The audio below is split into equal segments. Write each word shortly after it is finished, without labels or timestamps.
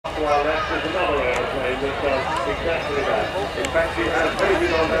to our left, there's another aeroplane that does exactly that. In fact, it has painted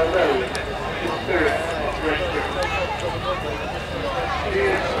on their nose the spirit of Great Britain. It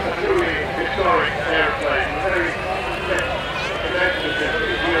is a truly historic aeroplane, very imaginative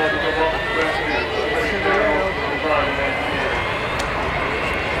if you are the box rescue, very terrible design and engineering.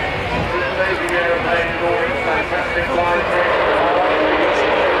 This amazing aeroplane is all in fantastic line.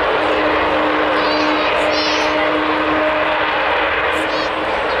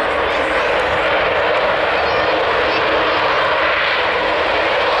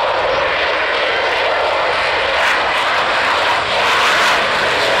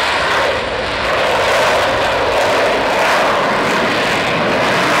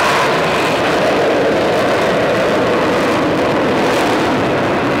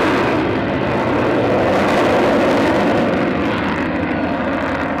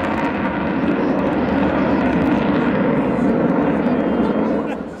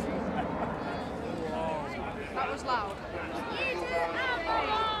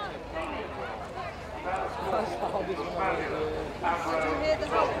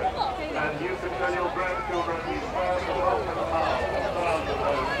 And you can tell your grandchildren these birds are welcome to house.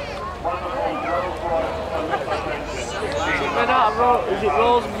 Wonderful Rolls-Royce. Is it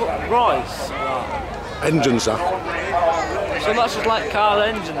Rolls Royce? Engines, sir. So that's just like car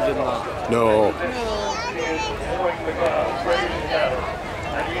engines in that? No.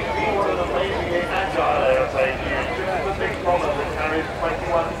 And you can be one of the amazingly agile aeroplanes used. This is the big bomber that carries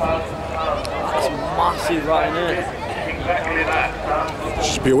 21,000 pounds. That's massive right in here. Exactly that.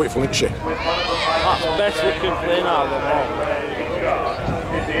 She's beautiful, isn't she? That's the best looking plane out of them all.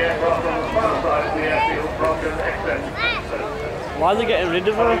 Is the aircraft on the far side of the airfield from the XH558. Why are they getting rid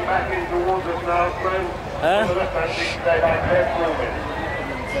of her? Back in towards us now, friends. Eh? For the fancy today, like their crewmen.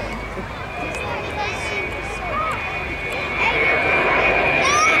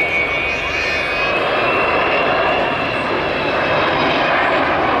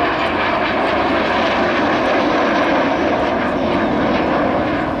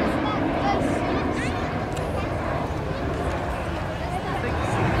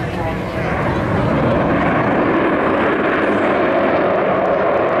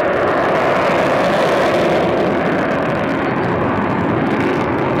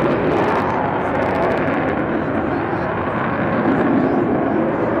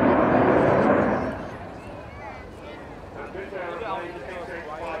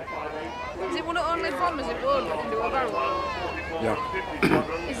 Is it one of only farmers it will that can do a barrel? Yeah.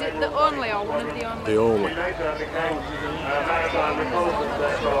 Is it the only or one of the only? The only. Later became maritime reconnaissance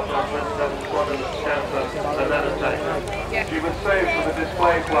aircraft on 27 Squadron and then attacked. Yeah. She was saved for the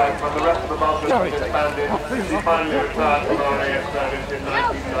display flight when the rest of the market was disbanded. She finally retired from our air service in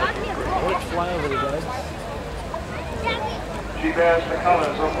 1993. Let's fly over the bed. She bears the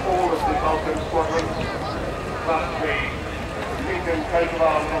colours of all of the Vulcan squadrons, plus the beacon coat of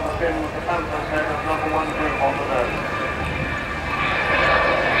arms on the fin with the panther's head of #1 group on the nose.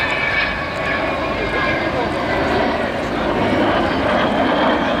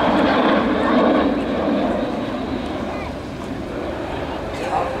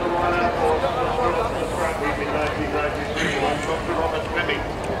 After the Royal Air Force was brought to scrap heap in 1993 when Dr. Robert Fleming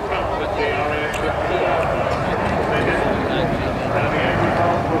transferred the RAF to they didn't. And the end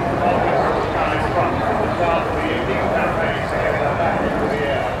result was the Vulcan from the sky front at the start of the 18th campaign to get her back into the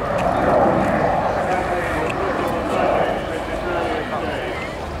air. The campaign was brutal and sideways since its earliest days.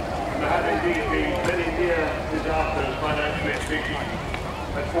 And there had indeed been many near disasters financially speaking.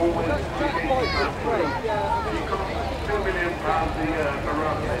 But always beginning to improve. She cost £2 million a year to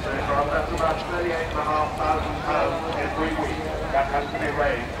run this aircraft. That's about £38,500 every week. That has to be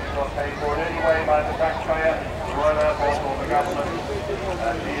raised. It's not paid for in any way by the taxpayer, the Royal Air Force or the government.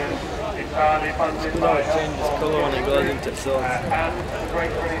 She is entirely funded by It changes colour when it goes into its own. and the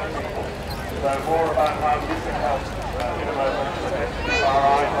Great British people. So more about how you can help in a moment. So let's keep our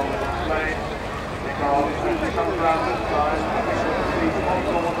eyes on the display. Because as it comes around this side, we can see small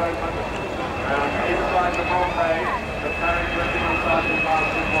doors open. And inside the bomb bay, the carriage regimental sergeant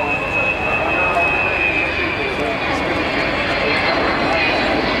marches on. And now the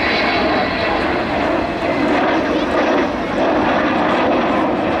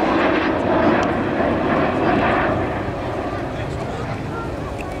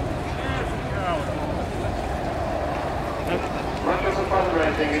much of the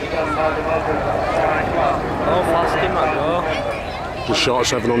fundraising is done by the Vulcan Flying Club. Oh, fast in that go. Just short of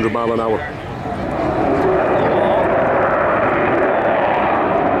 700 miles an hour.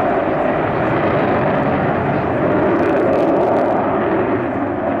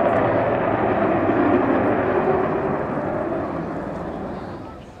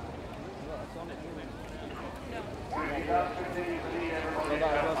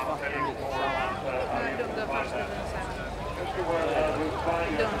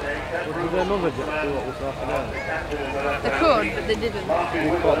 Did they another jet do what was happening? They could, but they didn't.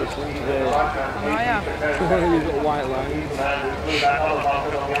 We've got this one today. Oh yeah. You've got white lines.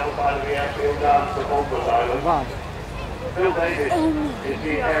 Van. Bill Davis is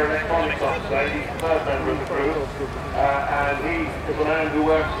the air electronics officer. He's the third member of the crew, and he is a man who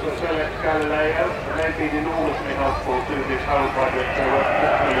works for Select Galileo, and they've been enormously helpful to this whole project, so we're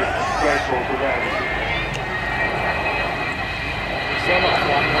definitely grateful to them.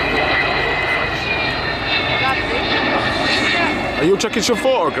 Are you taking some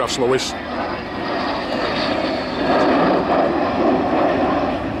photographs, Lewis? The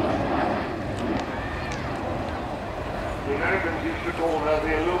Americans used to call her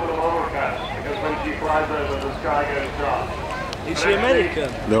the aluminum overcast because when she flies over, the sky goes dark. Is she American?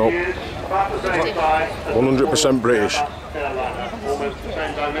 No. She is about the same size as 100% British. Airliner, almost the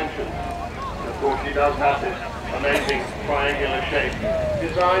same dimension. And of course, she does have this amazing triangular shape,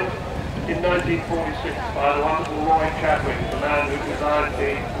 designed in 1946 by the wonderful Roy Chadwick, the man who designed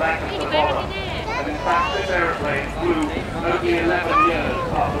the Lancaster bomber. And in fact, this aeroplane flew only 11 years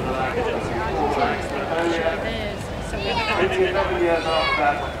after the Lancaster. Only 11 years after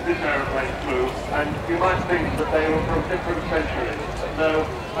that, this aeroplane flew, and you might think that they were from different centuries. No,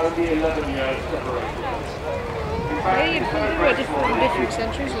 only 11 years separated them. Yeah, you can do it different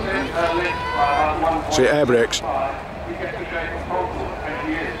centuries, isn't it? See, air brakes. You get the shape of Concord, and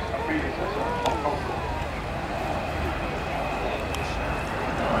she is a predecessor of Concord.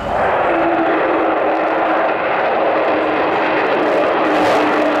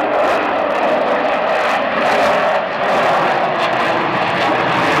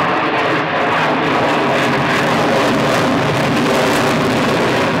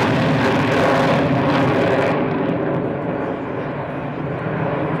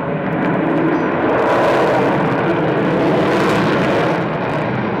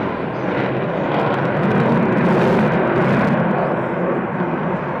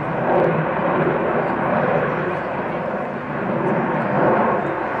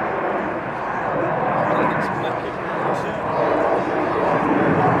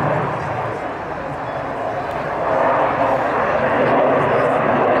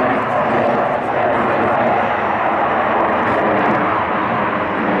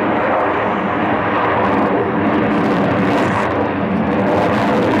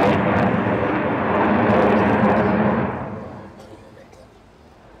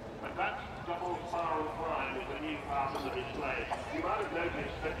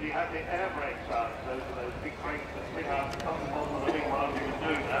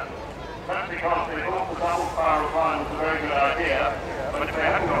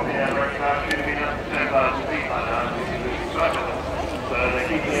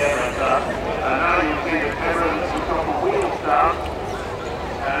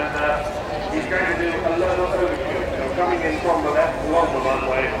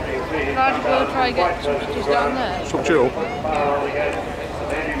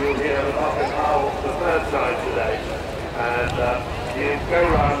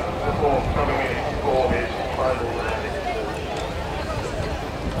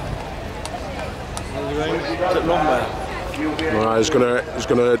 He's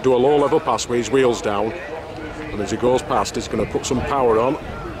gonna do a low level pass with his wheels down, and as he goes past he's gonna put some power on,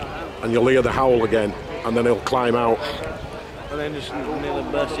 and you'll hear the howl again, and then he'll climb out. And then just nearly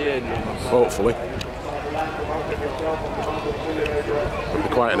burst the engine. Hopefully. Be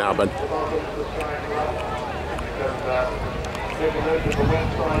quiet now, Ben.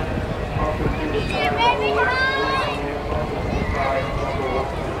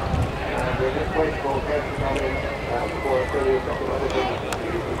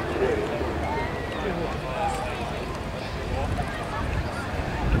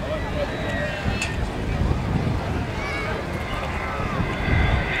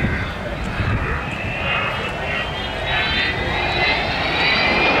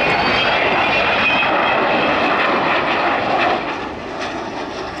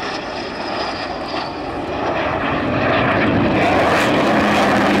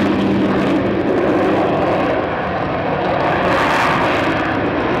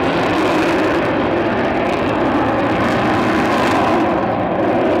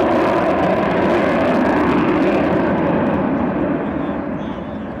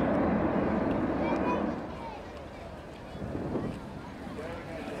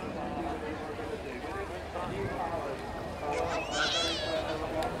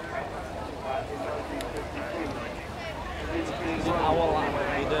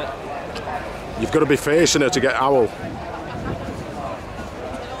 You've got to be facing her to get owl.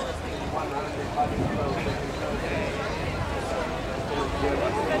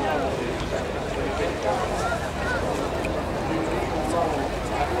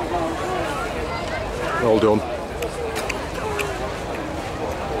 Well done.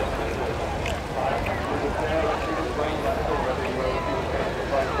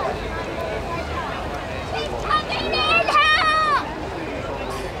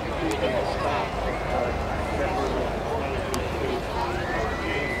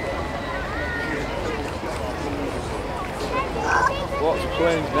 What's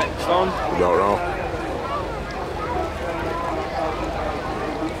plane's next on? Don't know.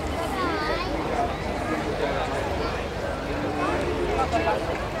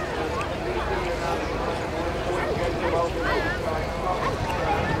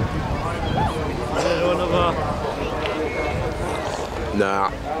 Another.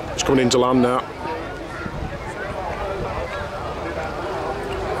 Nah, it's coming into land now.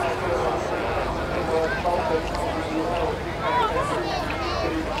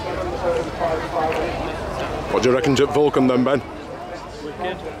 What do you reckon to Vulcan then, Ben?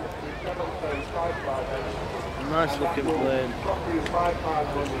 Wicked. Nice looking plane.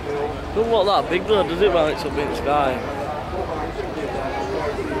 Doesn't look that big though, does it, when it's up in the sky?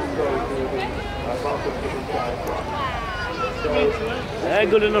 They're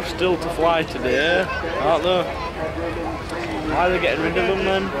good enough still to fly today, aren't they? Why are they getting rid of them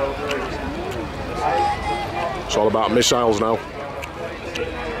then? It's all about missiles now.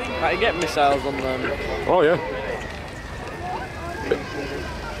 Can't you get missiles on them? Oh yeah.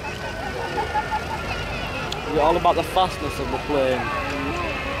 Is it all about the fastness of the plane?